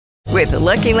With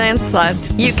Lucky Land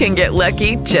Slots, you can get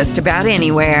lucky just about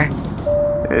anywhere.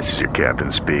 This is your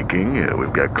captain speaking.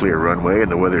 We've got clear runway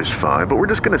and the weather's fine, but we're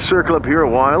just going to circle up here a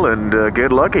while and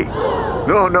get lucky.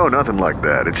 No, nothing like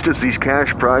that. It's just these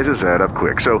cash prizes add up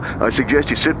quick. So I suggest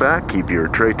you sit back, keep your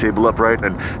tray table upright,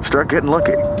 and start getting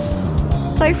lucky.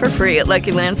 Play for free at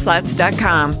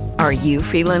LuckyLandSlots.com. Are you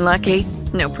feeling lucky?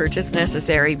 No purchase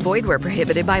necessary. Void where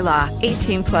prohibited by law.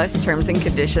 18 plus terms and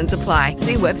conditions apply.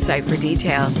 See website for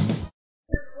details.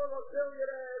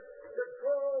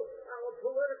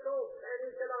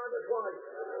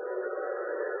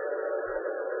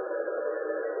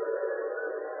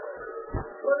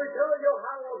 Let me tell you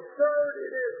how absurd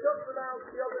it is. Just announced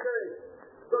the other day,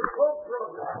 the Koch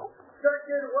brothers,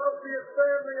 second wealthiest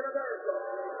family in America.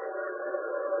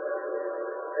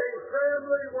 A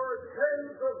family worth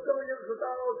tens of billions of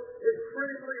dollars,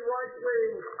 extremely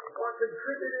right-wing, are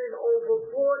contributing over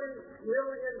 $40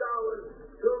 million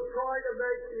to try to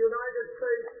make the United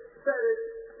States Senate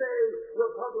stay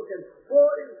Republican.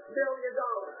 $40 million.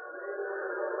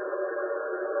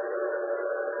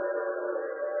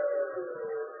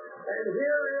 And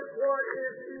here is what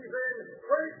is even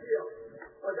crazier.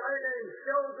 A guy named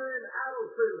Sheldon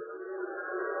Adelson,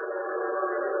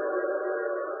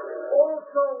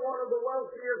 also one of the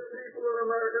wealthiest people in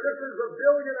America. This is a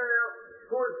billionaire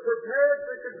who is prepared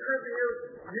to contribute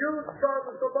huge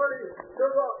sums of money to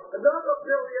another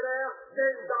billionaire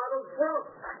named Donald Trump.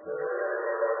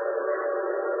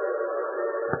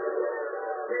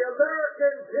 The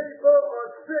American people are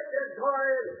sick and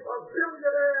tired of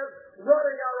billionaires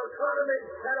running our economy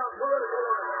and our political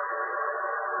life.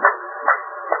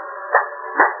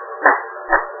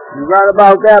 You're right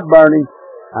about that, Bernie.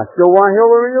 I still want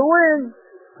Hillary to win,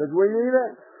 because we need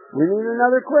it. We need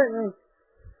another Clinton.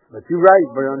 But you're right,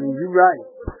 Bernie. You're right.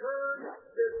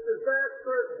 This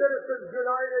disastrous Citizens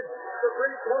United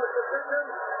Supreme Court decision.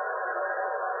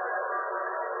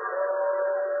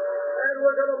 And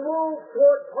we're going to move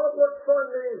toward public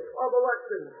funding of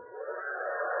elections.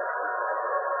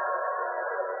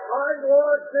 I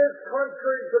want this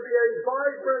country to be a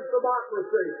vibrant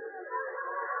democracy.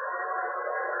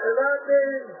 And that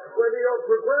means whether you're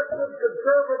progressive,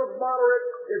 conservative, moderate,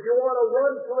 if you want to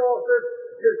run for office,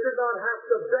 you should not have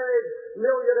to beg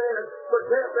millionaires for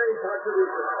campaign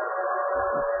contributions.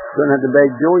 Shouldn't have to beg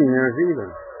billionaires either.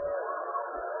 I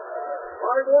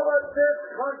want this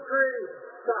country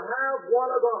to have one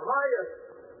of the highest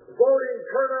voting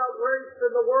turnout rates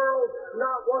in the world,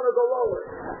 not one of the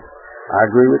lowest. I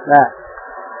agree with that.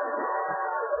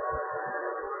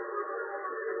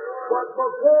 But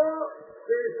before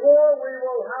we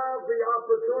will have the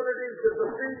opportunity to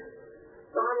defeat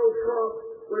Donald Trump,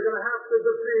 we're going to have to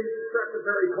defeat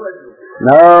Secretary Clinton.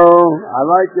 No, I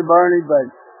like you, Bernie, but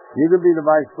you can be the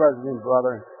vice president,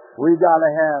 brother. We got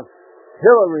to have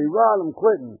Hillary Rodham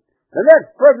Clinton, the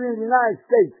next president of the United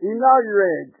States,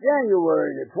 inaugurated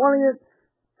January the 20th,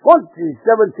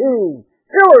 2017.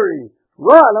 Hillary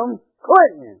Rodham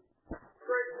Clinton.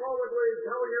 Straightforwardly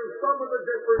tell you some of the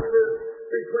differences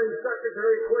between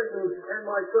Secretary Clinton and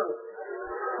myself.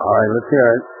 All right, let's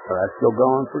hear it. But I'm still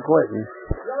going for Clinton.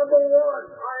 Number one,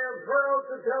 I am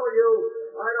proud to tell you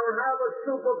I don't have a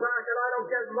super PAC and I don't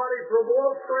get money from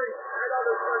Wall Street and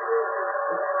other speculators.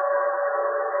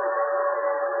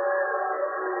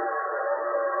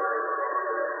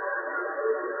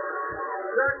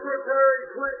 Secretary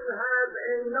Clinton has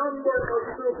a number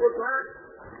of super PACs.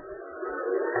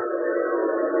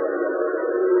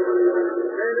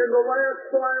 And in the last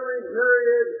filing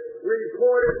period,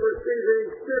 reported receiving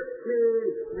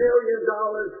 $15 million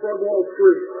from Wall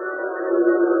Street.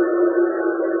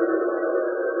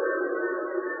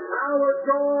 Our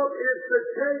job is to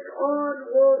take on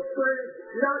Wall Street,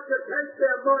 not to take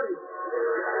their money.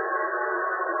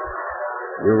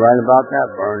 You're right about that,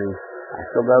 Bernie. I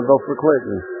still got to go for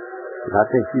Clinton. And I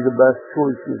think she's the best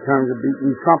choice in terms of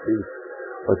beating Trumpies.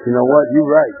 But you know what? You're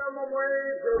right. Minimum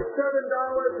wage of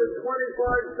 $7.25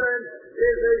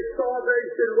 is a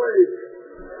starvation wage.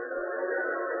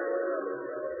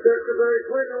 Secretary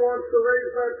Clinton wants to raise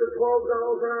that to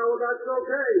 $12 an hour. That's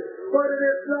okay. But it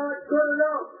is not good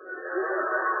enough.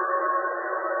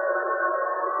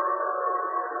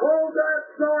 Hold that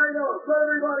sign up. Let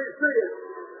everybody see it.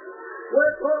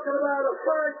 We're talking about a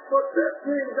fight for $15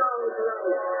 an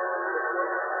hour.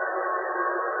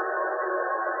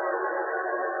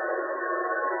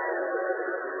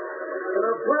 And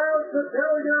I'm proud to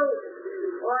tell you,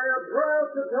 I have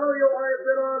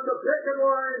been on the picket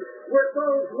line with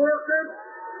those workers.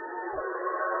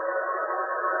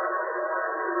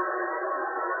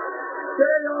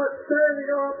 They are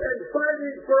standing up and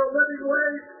fighting for a living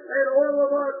wage, and all of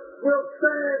us will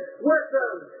stand with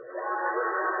them.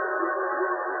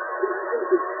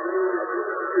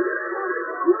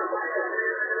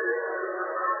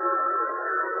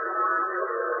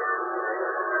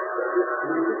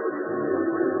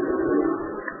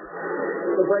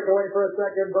 To break away for a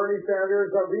second, Bernie Sanders,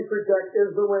 we project,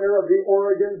 is the winner of the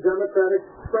Oregon Democratic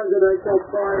presidential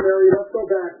primary. Let's go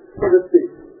back to the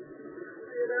speech.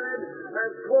 CNN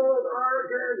has called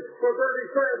Oregon for Bernie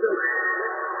Sanders.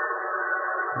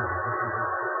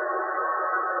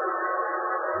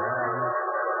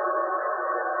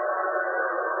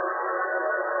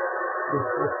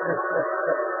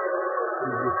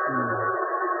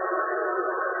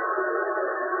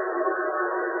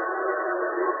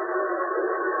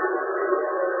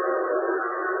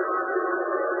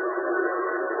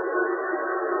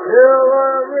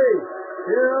 Hillary!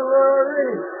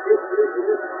 Hillary!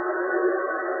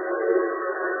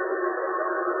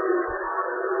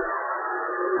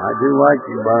 I do like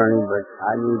you, Bernie, but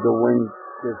I need to win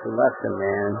this election,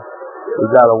 man. We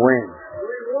gotta win.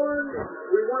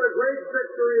 We won a great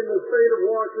victory in the state of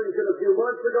Washington a few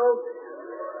months ago.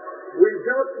 We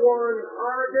just won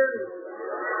Oregon.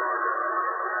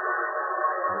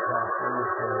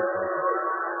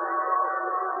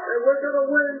 And we're going to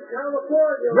win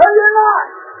California. No, you're not!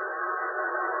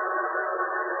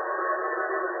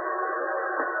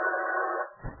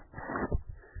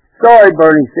 Sorry,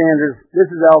 Bernie Sanders. This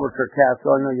is Albert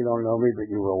Carcasso. I know you don't know me, but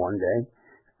you will one day.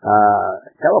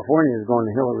 California is going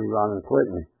to Hillary Rodham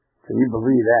Clinton. Can you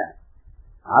believe that?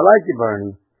 I like you,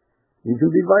 Bernie. You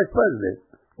can be vice president,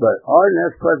 but our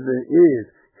next president is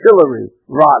Hillary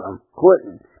Rodham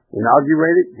Clinton.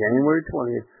 Inaugurated January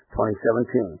 20th,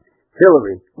 2017.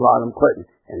 Hillary Rodham Clinton.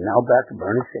 And now back to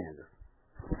Bernie Sanders.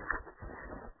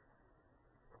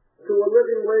 To a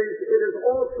living wage, it is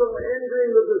also ending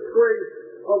the disgrace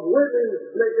of women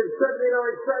making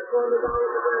 79 cents on the dollar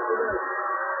today.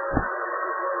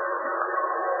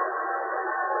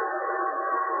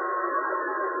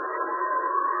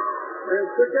 And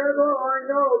together, I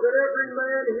know that every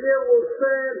man here will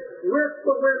stand with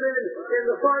the women in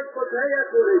the fight for pay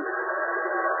equity.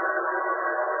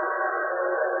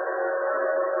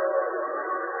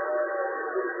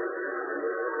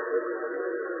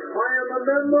 I am a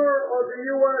member of the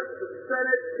U.S.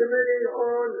 Senate Committee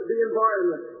on the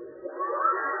Environment.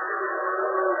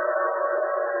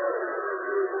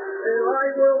 And I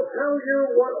will tell you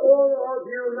what all of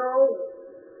you know,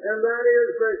 and that is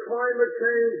that climate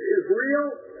change is real.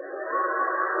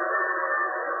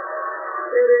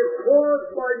 It is caused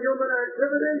by human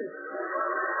activity.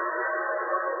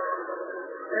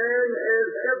 And as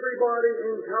everybody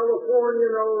in California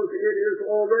knows, it is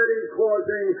already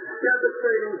causing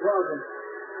devastating problems.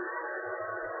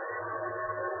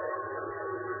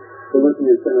 We're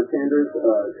listening to Senator Sanders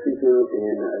speaking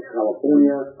in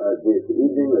California this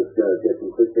evening. Let's get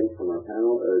some quick takes from our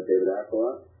panel. David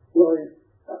Axelrod. Well,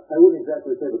 I wouldn't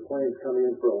exactly say the plane's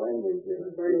coming in for a landing here.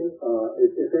 If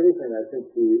anything, I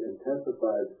think he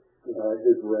intensified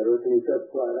his rhetoric, and he said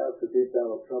flat out to beat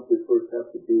Donald Trump, we first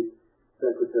have to beat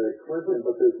Secretary Clinton,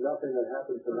 but there's nothing that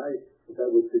happened tonight that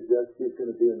would suggest he's going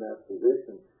to be in that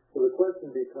position. So the question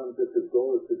becomes, if his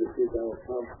goal is to defeat Donald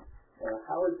Trump,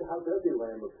 how does he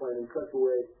land the plane in such a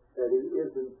way that he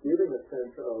isn't giving a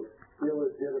sense of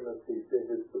illegitimacy to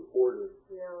his supporters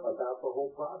about the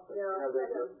whole process? Yeah.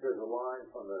 There's a line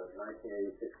from the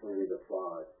 1986 movie The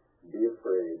Fly, be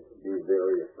afraid, be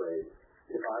very afraid.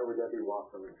 If I were Debbie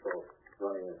Wasserman Schultz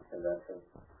running this convention,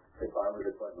 if I were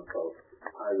the Clinton folks,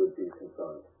 I would be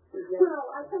concerned. Well,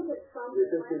 I think it's something.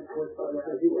 He was an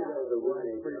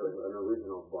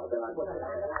original fly. He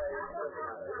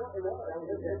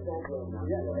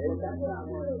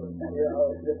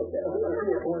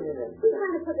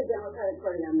kind of put the Democratic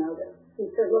Party on notice. He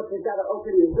said, look, you've got to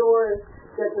open your doors,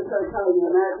 get to start telling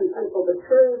the American people the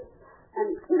truth.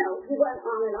 And, you know, he went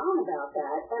on and on about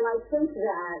that. And I think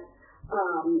that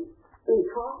in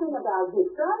talking about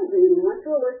his strategy, he went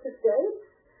to a list of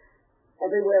states,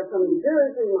 everywhere from New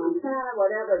Jersey, Montana,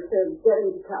 whatever, to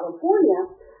getting to California,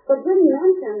 but didn't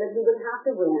mention that he would have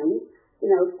to win,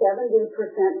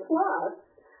 70% plus.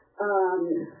 I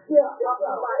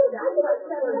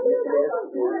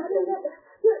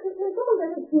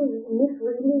think he's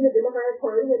misreading the Democratic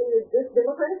Party. I mean, this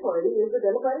Democratic Party is the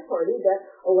Democratic Party that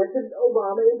elected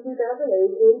Obama in 2008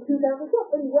 and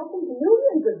 2012, and welcomed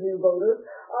millions of new voters,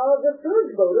 the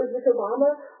surge voters, which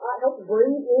Obama helped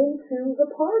bring into the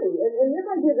party. And this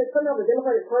idea that somehow the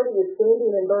Democratic Party is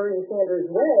standing in Bernie Sanders'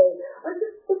 way,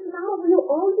 it's not a real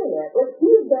argument. Like, he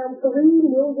is down 3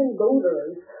 million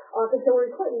voters for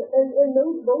Hillary Clinton. And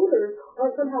those voters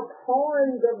are somehow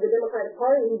pawns of the Democratic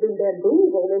Party who've been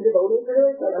bamboozled into voting for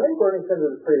Hillary Clinton. I think Bernie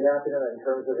Sanders is pretty happy in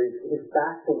terms of he's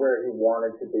back to where he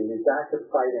wanted to be. He's back to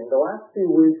fighting. The last few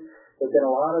weeks, there's been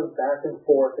a lot of back and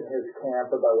forth in his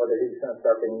camp about whether he's going to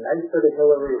start being nicer to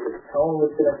Hillary, if his tone was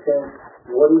going to change,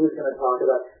 what he was going to talk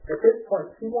about. At this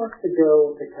point, he wants to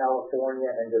go to California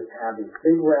and just have these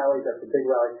big rallies after big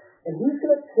rallies, and he's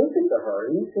going to take it to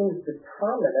her. He seems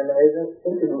determined, and I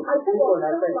think there's a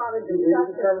lot of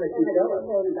discussion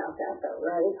about that, though,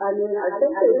 right? I mean, I think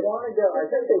they want to go. I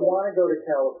think they want to go to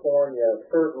California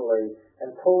certainly and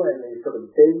pull in these sort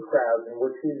of big crowds in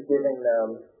which he's giving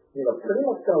them, pretty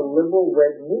much a liberal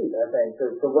red meat, I think, to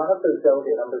run up those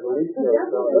delegate numbers at least.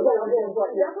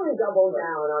 Definitely double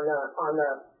down on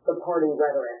the party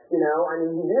rhetoric, I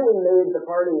mean, he really made the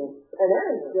party an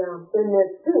enemy in this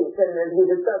speech. And as we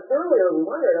discussed earlier, we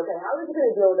wondered, okay, how is he going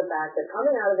to deal with the fact that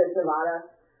coming out of this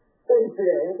Nevada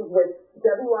incident with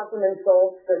Debbie Wasserman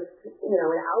Schultz just, an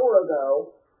hour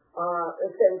ago,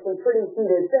 saying some pretty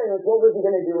heated things, what was he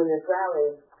going to do in this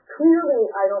rally? Clearly,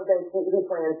 I don't think he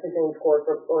plans to change course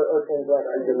or change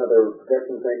rhetoric. Another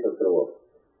projection. Thanks, let's go.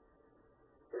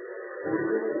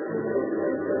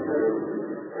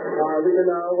 We can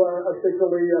now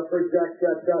officially project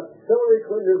that Hillary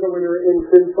Clinton is the winner in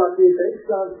Kentucky. Based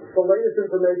on the latest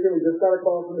information, we just got a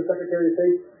call from the Secretary of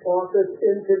State's office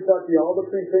in Kentucky. All the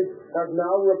precincts have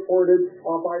now reported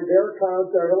by their count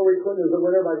Hillary Clinton is the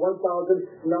winner by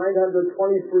 1,923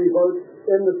 votes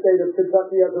in the state of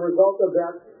Kentucky. As a result of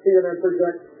that, CNN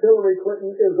projects Hillary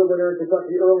Clinton is the winner in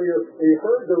Kentucky. Earlier, we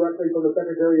heard directly from the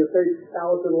Secretary of State,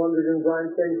 Allison Lundergan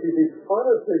Grimes, saying she's the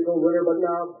unofficial winner, but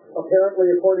now, apparently,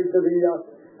 according to the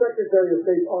Secretary of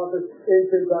State's office in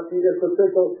Kentucky, it's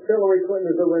official. Hillary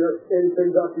Clinton is the winner in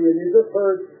Kentucky. And you just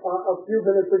heard a few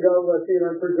minutes ago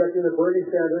CNN projecting that Bernie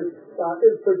Sanders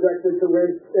is projected to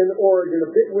win in Oregon. A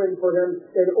big win for him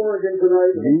in Oregon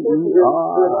tonight.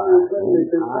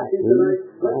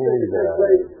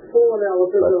 Full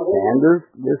analysis. But Sanders,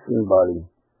 listen, buddy,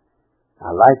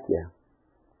 I like you,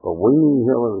 but we need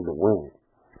Hillary to win.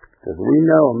 Because we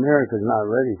know America's not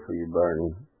ready for you,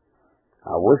 Bernie.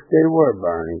 I wish they were,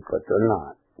 Bernie, but they're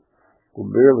not. We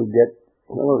barely get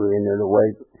Hillary in there the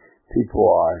way people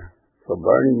are. So,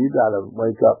 Bernie, you got to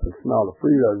wake up and smell the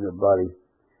Fritos, buddy.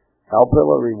 Help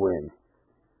Hillary win.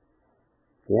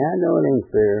 Yeah, I know it ain't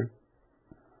fair,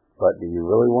 but do you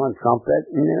really want Trump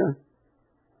in there?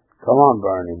 Come on,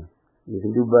 Bernie. You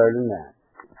can do better than that.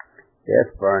 Yes,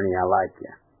 Bernie, I like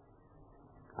you.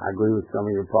 I agree with some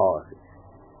of your policies.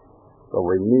 But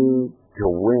we need to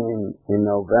win in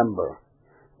November.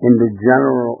 In the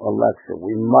general election,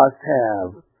 we must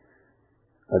have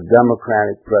a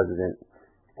Democratic president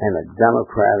and a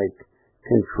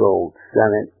Democratic-controlled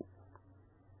Senate.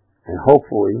 And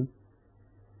hopefully,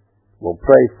 we'll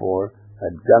pray for a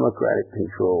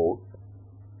Democratic-controlled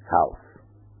House.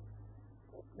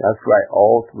 That's right,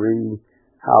 all three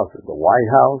houses, the White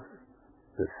House,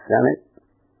 the Senate,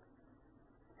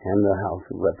 and the House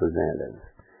of Representatives.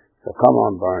 So come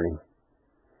on, Bernie.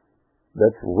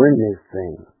 Let's win this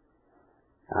thing.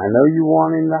 I know you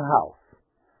want in the House,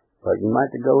 but you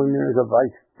might have to go in there as a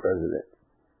vice president.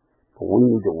 But we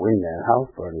need to win that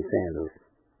House, Bernie Sanders.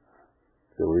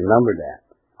 So remember that.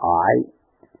 All right?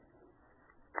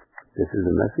 This is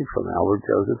a message from Albert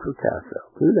Joseph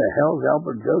Picasso. Who the hell is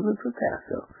Albert Joseph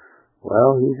Picasso?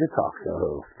 Well, he's a talk show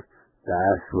host.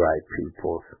 That's right,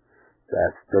 peoples.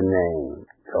 That's the name.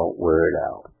 Don't wear it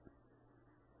out.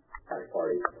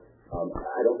 Party.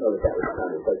 I don't know that was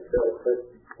kind of, but still,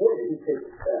 boy, did he take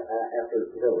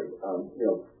after Hillary.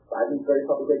 I've been very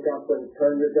public counseling,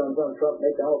 turn your guns on Trump,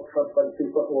 make Donald Trump fight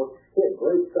 2 foot war. He had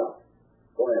great stuff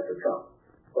going after Trump.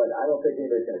 But I don't think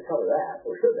anybody's going to cover that,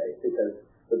 or should they, because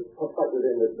the fight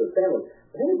within the family.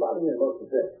 The thing that bothers me the most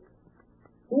is this.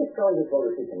 He is telling his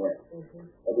voters he can win.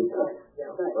 And he can't.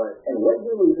 Yeah, right. And when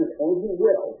he loses, and he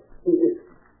will, he is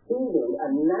feeding a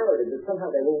narrative that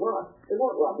somehow they will rob. They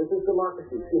won't rob. This is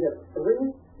democracy. He has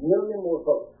 3 million more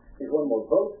votes. He's won more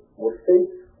votes, more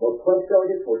states, more pledge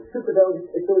delegates, more super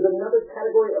delegates. If there was another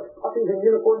category of puppies and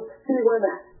unicorns, he'd be wearing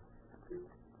that.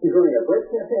 He's running a great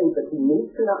campaign, but he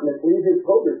needs to not mislead his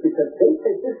voters because they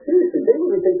take this seriously. They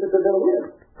really think that they're going to win.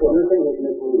 Well, you're saying he's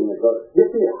misleading his voters. Yes,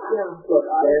 he is. Yeah. Look,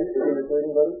 is he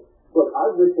misleading voters? Look, I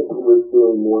wish that he was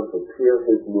doing more to prepare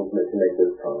his movement to make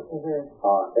this turn.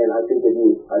 And I think that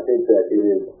it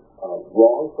is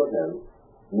wrong for him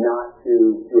not to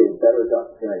do a better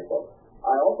job preparing folks.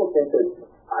 I also think that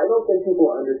I don't think people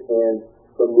understand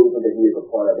the movement that he is a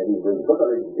part of, and he's really.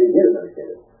 He didn't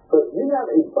understand it. But you have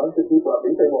a bunch of people out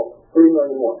there, you say, well, 3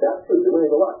 million more. That's true, 3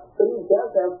 million is a lot. But he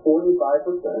does have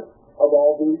 45% of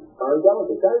all the earned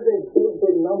delegates. That is a big,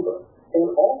 big number. And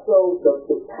also,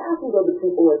 the passing of the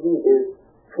people that he is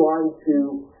trying to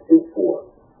speak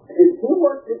for. If he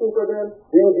weren't speaking for them,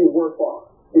 we would be worse off,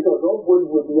 because those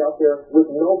words would be out there with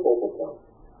no focal point.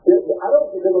 There's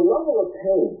a level of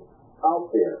pain out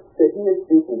there that he is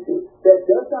speaking to that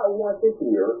does not want to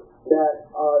hear that,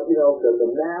 the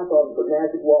math of the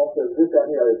magic wall says this, that,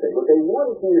 and the other thing. What they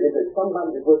want to hear is that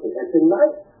somebody is listening. And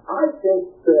tonight, I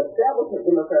think the establishment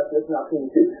Democrats listen out to you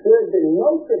too. There has been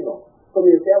no signal from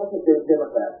the establishment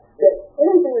Democrats that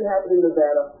anything that happened in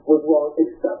Nevada was wrong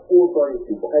except for Bernie's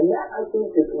people. And that, I think,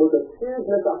 was a huge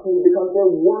missed opportunity because there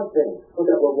were things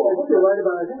that were wrong. I think you're right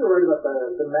about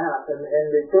the math, and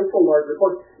it goes to a large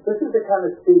report. This is the kind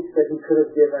of speech that he could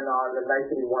have given on the night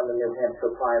that he won the New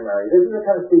Hampshire primary. This is the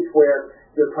kind of speech where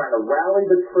you're trying to rally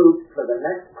the troops for the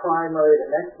next primary, the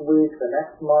next week, the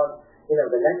next month,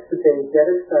 the next debate, get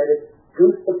excited,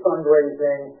 boost the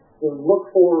fundraising, look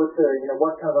forward to,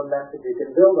 what kind of a message you can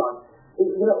build on.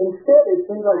 Instead, it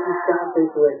seems like he's got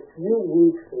basically a few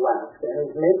weeks left, and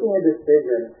he's making a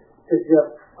decision to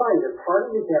just fight as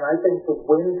hard as he can, I think, to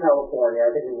win California.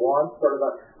 I think he wants sort of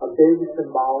a big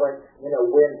symbolic,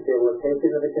 win to be able to take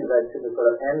into the convention to sort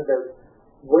of end this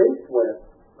race with.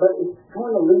 But it's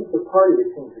going to leave the party that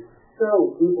seems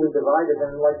so deeply divided.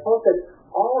 And like Paul said,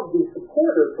 all of these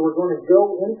supporters who are going to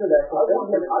go into that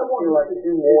convention, I want him to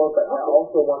do more, but I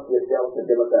also want the establishment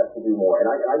Democrats to do more. And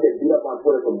I get beat up on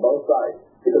Twitter from both sides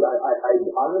because I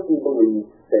honestly believe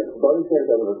that Bernie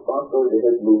Sanders has a responsibility to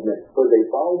his movement, whether they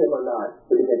follow him or not,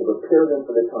 to begin to prepare them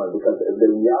for the turn. Because the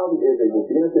reality is they will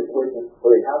be in a situation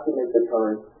where they have to make the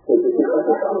turn. He is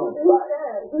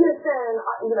saying,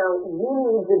 you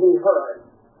need to be heard.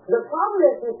 The problem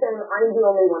is he's saying, I'm the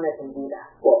only one that can do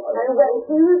that. And when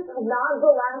he's not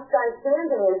the last guy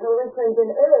standing, and Hillary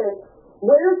Clinton is,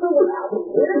 where's the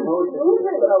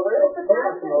movement go? Where's the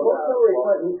passion go?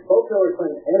 Both Hillary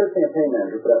Clinton and her campaign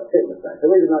manager put out statements tonight.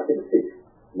 Hillary did not give a speech.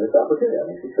 Missed opportunity. I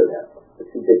think she should have, but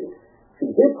she didn't. She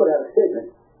did put out a statement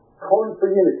calling for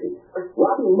unity.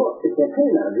 Robbie Mook, the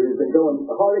campaign manager, who's been going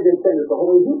hard against Sanders the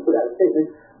whole way, he put out a statement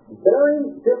very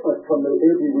different from the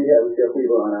interview we had with Jeff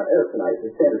Weaver on our air tonight,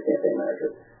 the Sanders campaign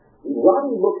manager.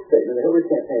 Robbie Mook's statement, the Hillary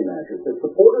campaign manager, said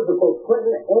supporters of both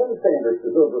Clinton and Sanders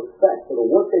deserve respect for the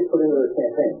work they put into their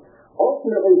campaign.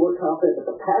 Ultimately, we're confident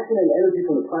that the passion and energy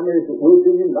from the primaries will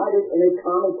be united in a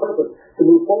common purpose to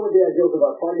move forward the ideals of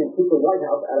our party and keep the White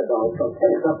House out of Donald Trump's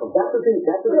hands. That's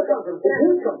where it comes from. It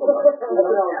did come from us.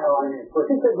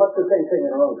 She said much the same thing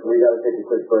in her own, so we got to take a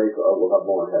quick break. We'll have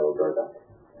more on that. We'll be right back.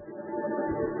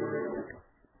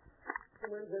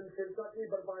 In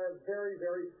Kentucky, but by a very,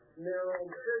 very narrow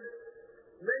margin,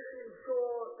 making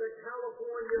sure that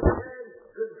California can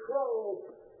control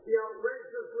the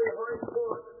outrageously high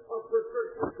cost of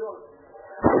prescription drugs.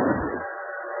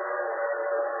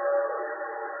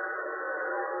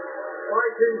 I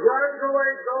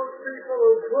congratulate those people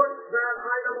who put that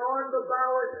item on the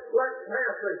ballot. Let's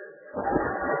pass it.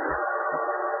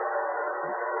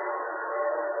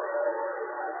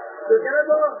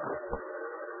 Together,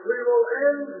 we will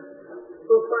end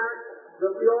the fact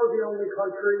that we are the only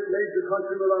major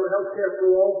country without health care for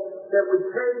all, that we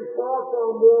pay far, far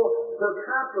more per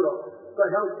capita for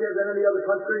health care than any other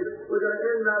country. We're going to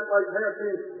end that by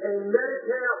passing a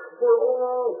Medicare for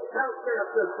all health care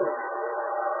system.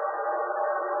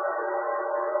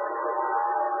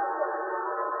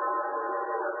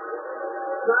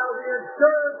 Now, the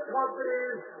insurance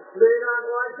companies may not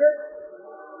like it.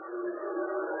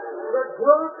 The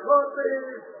drug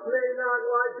companies may not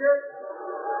like it,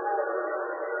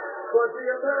 but the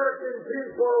American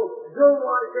people do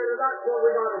like it, and that's what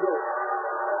we got to do.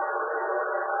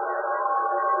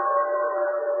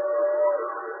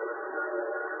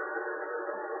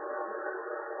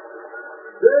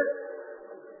 This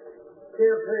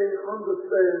campaign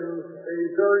understands a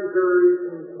very, very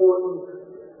important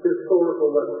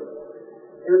historical lesson,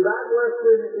 and that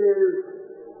lesson is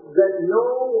that no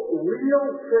real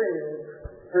change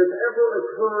has ever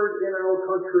occurred in our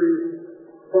country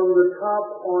from the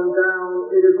top on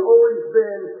down. It has always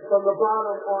been from the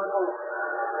bottom on up.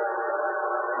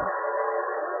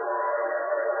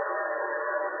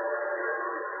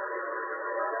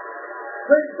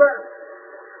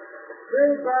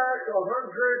 Think back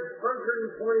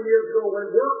 120 years ago when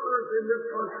workers in this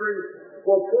country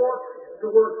were forced to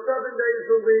work 7 days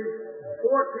a week, 14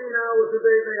 hours a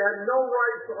day. They had no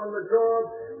rights on the job.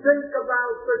 Think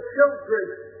about the children,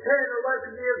 10,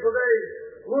 11 years of age,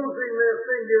 losing their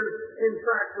fingers in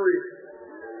factories.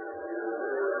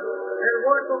 And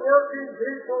what the working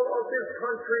people of this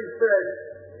country said,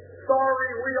 sorry,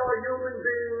 we are human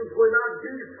beings. We're not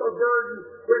beasts of burden.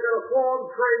 We're going to form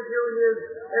trade unions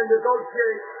and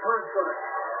negotiate contracts.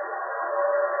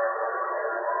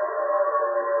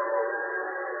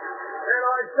 And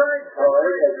I thank the All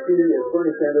right, as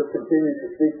Bernie Sanders continues to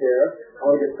speak there, I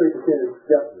want to get straight to Senator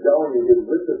Jeff Zeleny, who's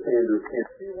with the Sanders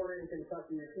campaign. He won in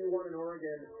Kentucky, he won in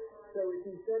Oregon. So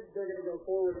he said they're going to go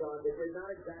forward on, they did not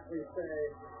exactly say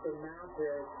the math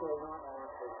here is still not on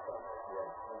his side.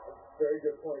 Very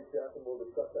good point, Jeff, and we'll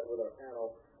discuss that with our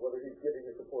panel, whether he's giving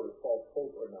his supporters false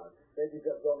hope or not. Thank you,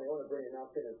 Jeff Zeleny. I want to bring you now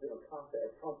in as Jim Acosta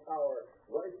at Trump Tower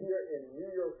right here in New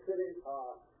York City.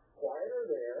 Quieter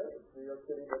there. It's New York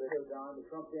City, but it goes on. The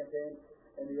Trump campaign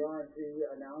and the RNC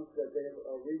announced that they have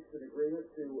reached an agreement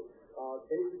to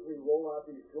basically roll out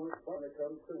these joint funds when it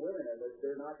comes to women, and that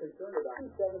they're not concerned about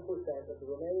 7% of the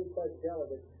remaining pledged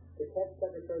delegates to catch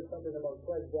Secretary Clinton among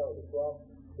pledged delegates. Well,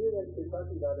 he in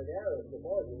Kentucky got an error of the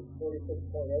margin, 46.8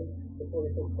 to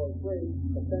 46.3.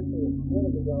 Essentially, a split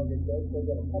of the delegates there, so they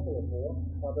got a couple of more.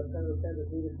 But Senator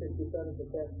Sanders needed 67%.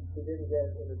 He didn't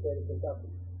get it in the state of Kentucky.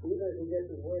 Even if he gets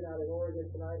his win out in Oregon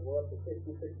tonight, we're up to 66%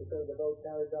 of the vote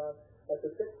counted on. That's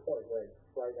a 6-point win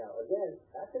right now. Again,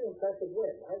 that's an impressive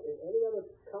win. Right? In any other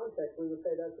context, we would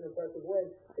say that's an impressive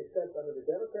win, except under the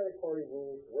Democratic Party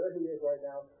rules, where he is right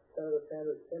now, Senator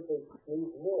Sanders simply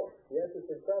needs more. Yes, it's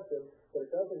impressive, but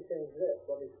it doesn't change this.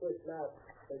 Let me switch maps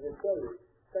and just show you.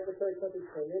 Secretary Clinton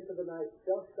came into the night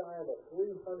just shy of a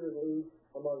 300 lead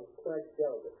among pledged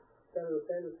delegates. Senator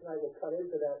Sanders tonight will cut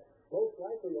into that, most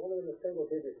likely only in the single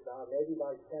digits now, maybe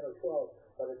by 10 or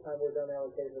 12 by the time we're done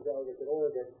allocating the delegates in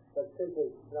Oregon. That's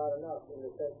simply not enough in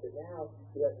the sense that now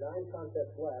you have 9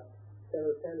 contests left.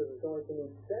 Senator Sanders is going to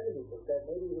need 70%,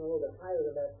 maybe even a little bit higher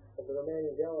than that, of the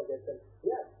remaining delegates. And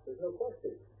yes, there's no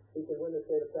question he can win the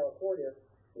state of California.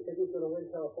 You think he's going to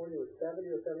win California with 70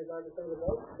 or 75% of the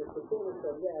vote? If the children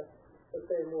said yes, let's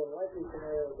say a more likely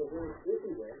scenario is a win if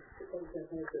he wins. The Trump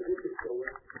campaign said he could still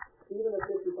win. Even at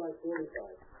 55-45,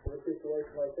 in a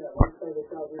situation like that, let's say the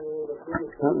South being a little bit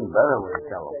further. Clinton better win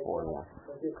California,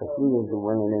 because he needs to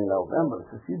win it in November,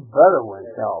 so she better win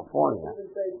California.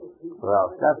 Or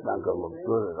else that's not going to look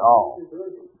good at all.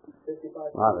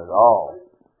 Not at all.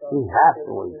 He has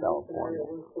to win California.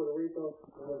 Puerto Rico,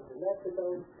 wins New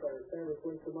Mexico, Senator Sanders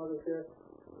wins some others there.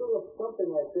 So if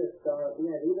something like this, at the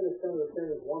end, even if Senator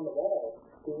Sanders won them all,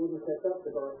 he wouldn't catch up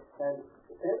to her. And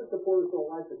Sanders supporters don't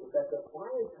like this. In fact, the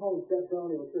fine tone Jeff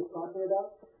Zeleny was just talking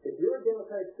about, if you're a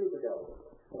Democratic superdelegate,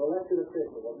 an elected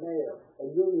official, a mayor, a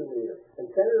union leader, and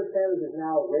Senator Sanders is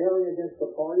now railing against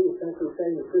the party, essentially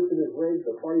saying the system is rigged,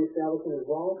 the party establishment is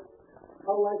wrong,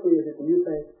 how likely is it, do you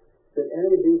think, that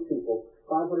any of these people,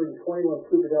 521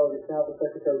 superdelegates now for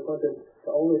Secretary Clinton to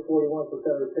only 41 for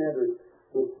Senator Sanders,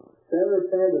 with Senator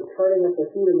Sanders turning up the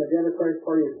heat in the Democratic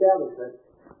Party establishment,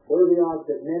 what are the odds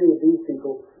that many of these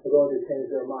people are going to change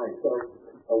their minds? So,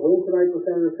 a win tonight for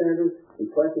Senator Sanders. He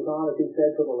presses on, as he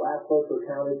said, till the last votes were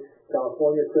counted.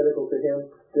 California critical to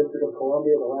him. District of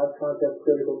Columbia, the last contest,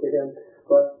 critical to him.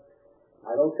 But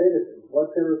I don't say this.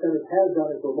 What Senator Sanders has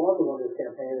done is remarkable in this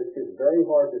campaign. It's just very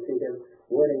hard to see him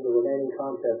winning the remaining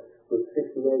contest with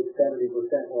 68,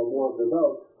 70% or more of the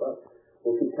votes. But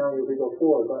we'll keep counting as we go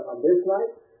forward. But on this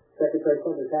night, Secretary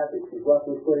Clinton is happy. She's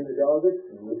roughly splitting the delegates,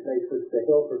 which makes the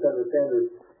hill for Senator Sanders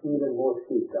even more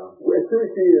steep, Tom. As soon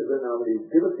as she is the nominee,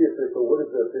 give us the official, what does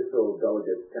the official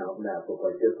delegate count map look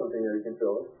like? Is something that you can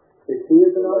show us? If she is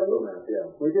the nominee? Electoral map, yeah.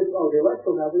 The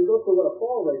electoral map, we go through what a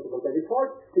fall race will look like. It's hard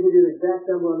to give you an exact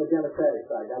number on the Democratic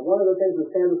side. Now, one of the things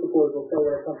that Sanders supporters will say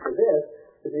when it comes to this,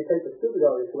 if you take the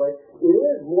superdelegates away, it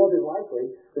is more than likely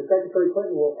that Secretary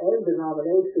Clinton will end the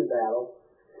nomination battle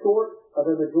short of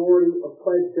a majority of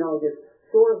pledged delegates,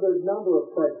 short of the number of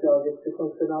pledged delegates to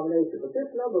come to nomination. But this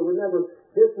number, remember,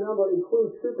 this number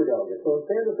includes superdelegates. So when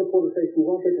Sanders supporters say she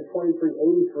won't get to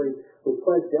 2383 with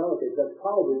pledged delegates, that's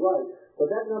probably right. But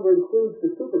that number includes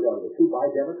the superdelegates, who by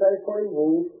Democratic Party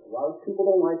rules, a lot of people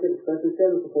don't like it, especially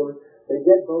Sanders supporters, they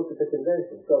get votes at the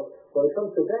convention. So when it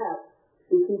comes to that,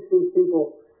 she keeps these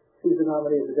people, she's the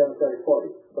nominee of the Democratic Party.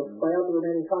 Let's play out the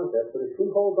remaining contest, but if she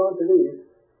holds on to these,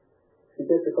 she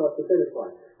gets across the finish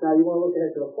line. Now, you want to look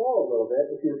ahead to the fall a little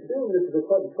bit. If you assume this is a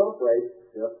Clinton-Trump race,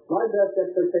 my best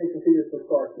expectation for you is to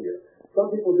start here. Some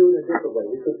people do it in a different way.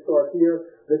 We could start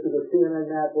here. This is a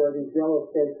CNN map where these yellow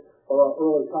states are our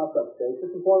early toss-up states.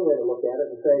 This is one way to look at it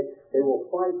and say they will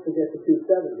fight to get to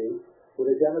 270, with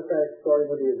the Democrats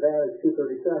starting with the advantage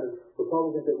 237,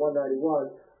 Republicans at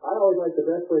 191. I always like the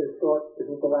best way to start is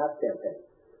with the last campaign.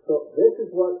 So this is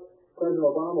what President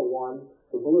Obama won,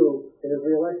 the blue, in his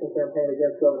re-election campaign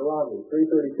against Governor Romney.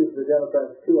 332 for the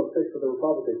Democrats, 206 for the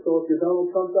Republicans. So if you're Donald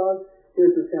Trump, Don,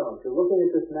 here's the challenge. You're looking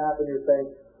at this map and you're saying,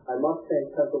 I must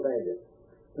change Pennsylvania.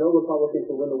 No Republican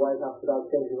can win the White House without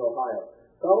changing Ohio.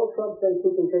 Donald Trump thinks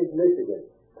he can change Michigan.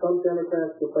 Trump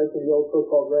Democrats replacing the old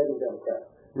so-called Reagan Democrats.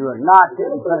 You are not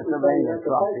getting Pennsylvania,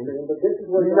 Trumpy.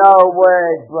 No way,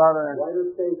 brother.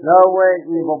 No way,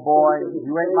 evil boy.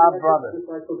 You ain't my brother.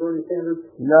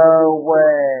 No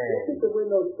way. If he could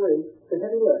win those three, it's a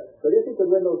heavy lift. But if he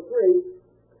could win those three,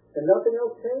 and nothing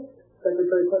else changed,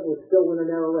 Secretary Clinton would still win a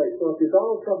narrow race. So if you're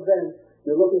Donald Trump then,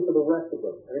 you're looking for the rest of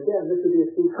them. And again, this would be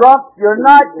a speech. Trump, you're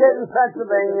not getting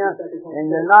Pennsylvania, and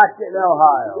you're not getting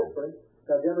Ohio.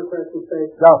 Now, Democrats would say,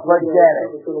 so forget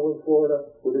it. Trump is going to win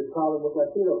Florida with his problem with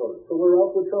Latino voters. So where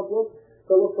else would Trump look?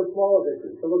 So look for smaller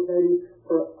victories. So look maybe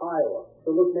for Iowa.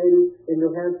 So look maybe in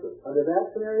New Hampshire. Under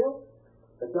that scenario,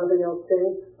 if nothing else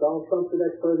changed, Donald Trump's the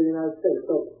next president of the United States.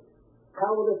 So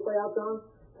how will this play out, John?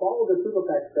 Follow the super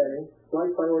PAC spending,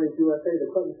 like Priorities USA,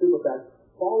 the Clinton super PAC.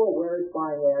 Follow where it's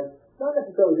buying ads. Not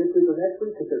necessarily this week or next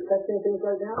week, because they're testing things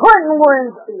right now. Clinton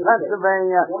wins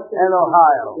Pennsylvania and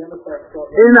Ohio.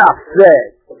 Enough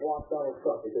said. To block Donald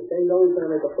Trump, because they know he's going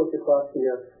to make a push across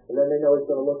here, and then they know he's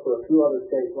going to look for a few other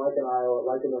states, like in Iowa,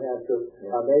 like in New Hampshire,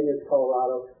 maybe it's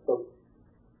Colorado. So.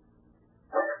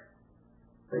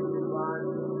 And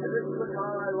this is the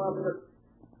car I love.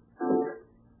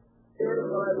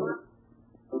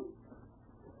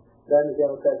 Then the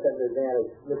Democrats have an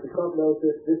advantage. Mr. Trump knows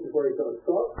this. This is where he's going to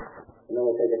start, and then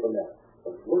we'll take it from there.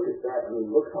 Look at that. I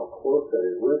mean, look how close that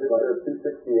is. What is it, under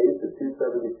 268 to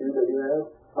 272 that you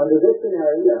have? Under this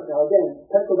scenario, yes. Now, again,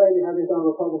 Pennsylvania hasn't gone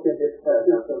Republican since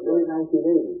the late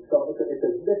 1980s. So this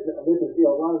is,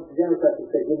 a lot of Democrats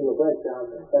would say, give me a break,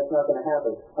 John. That's not going to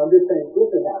happen. I'm just saying, if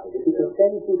it happens, if he can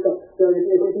change these stuff, so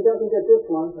if he doesn't get this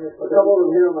one, some of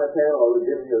them here on my panel would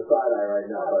give me a side eye right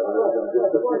now.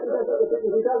 If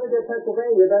he doesn't get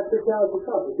Pennsylvania, that's the challenge for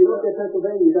Trump. If you don't get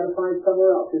Pennsylvania, you got to find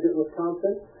somewhere else. Is it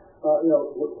Wisconsin? Do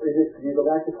you go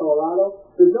back to Colorado?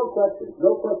 There's no question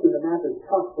the map is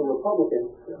tough for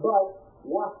Republicans, but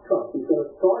watch Trump. He's going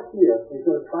to start here, he's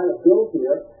going to try to build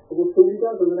here, and we'll see what he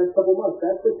does in the next couple of months.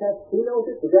 That's the test. He knows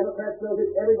it, the Democrats know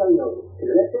it, everybody knows it. If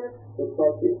you get there, we'll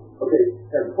start here. Okay,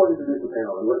 and before I introduce the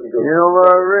panel, and let me go.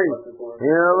 Hillary.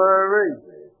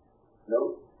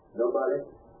 No? Nobody?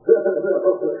 Good.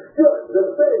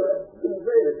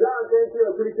 John, thank you. I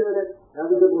appreciate it. Have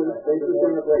a good one. Thanks for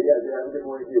staying up late. Yeah, have a good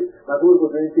morning to you. My political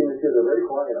green team is here. They're very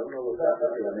quiet. I don't know what's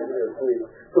happening. Maybe they're asleep.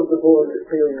 Trump supporter is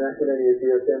Kayleigh McEnany is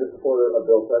here. Standard supporter of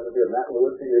Bill Clinton here. Matt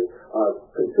Lewis is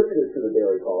contributor to the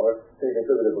Daily Caller. Senior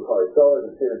contributor Bakari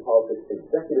Sellers and CNN Politics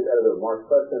executive editor Mark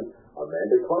Preston.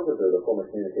 Amanda Carpenter, the former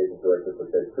communications director for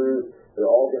Ted Cruz. They're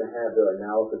all going to have their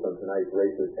analysis on tonight's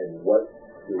races and what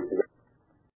to.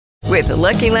 With the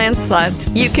Lucky Land Slots,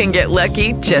 you can get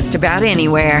lucky just about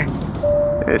anywhere.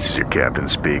 This is your captain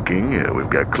speaking. We've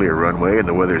got clear runway and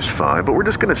the weather's fine, but we're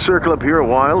just going to circle up here a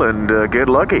while and get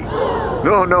lucky.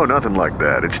 No, nothing like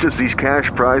that. It's just these cash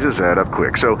prizes add up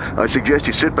quick. So I suggest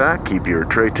you sit back, keep your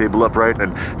tray table upright,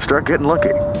 and start getting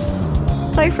lucky.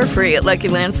 Play for free at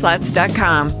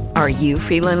LuckyLandSlots.com. Are you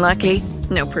feeling lucky?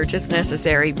 No purchase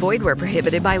necessary. Void where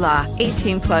prohibited by law.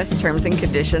 18+ terms and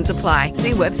conditions apply.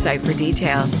 See website for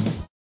details.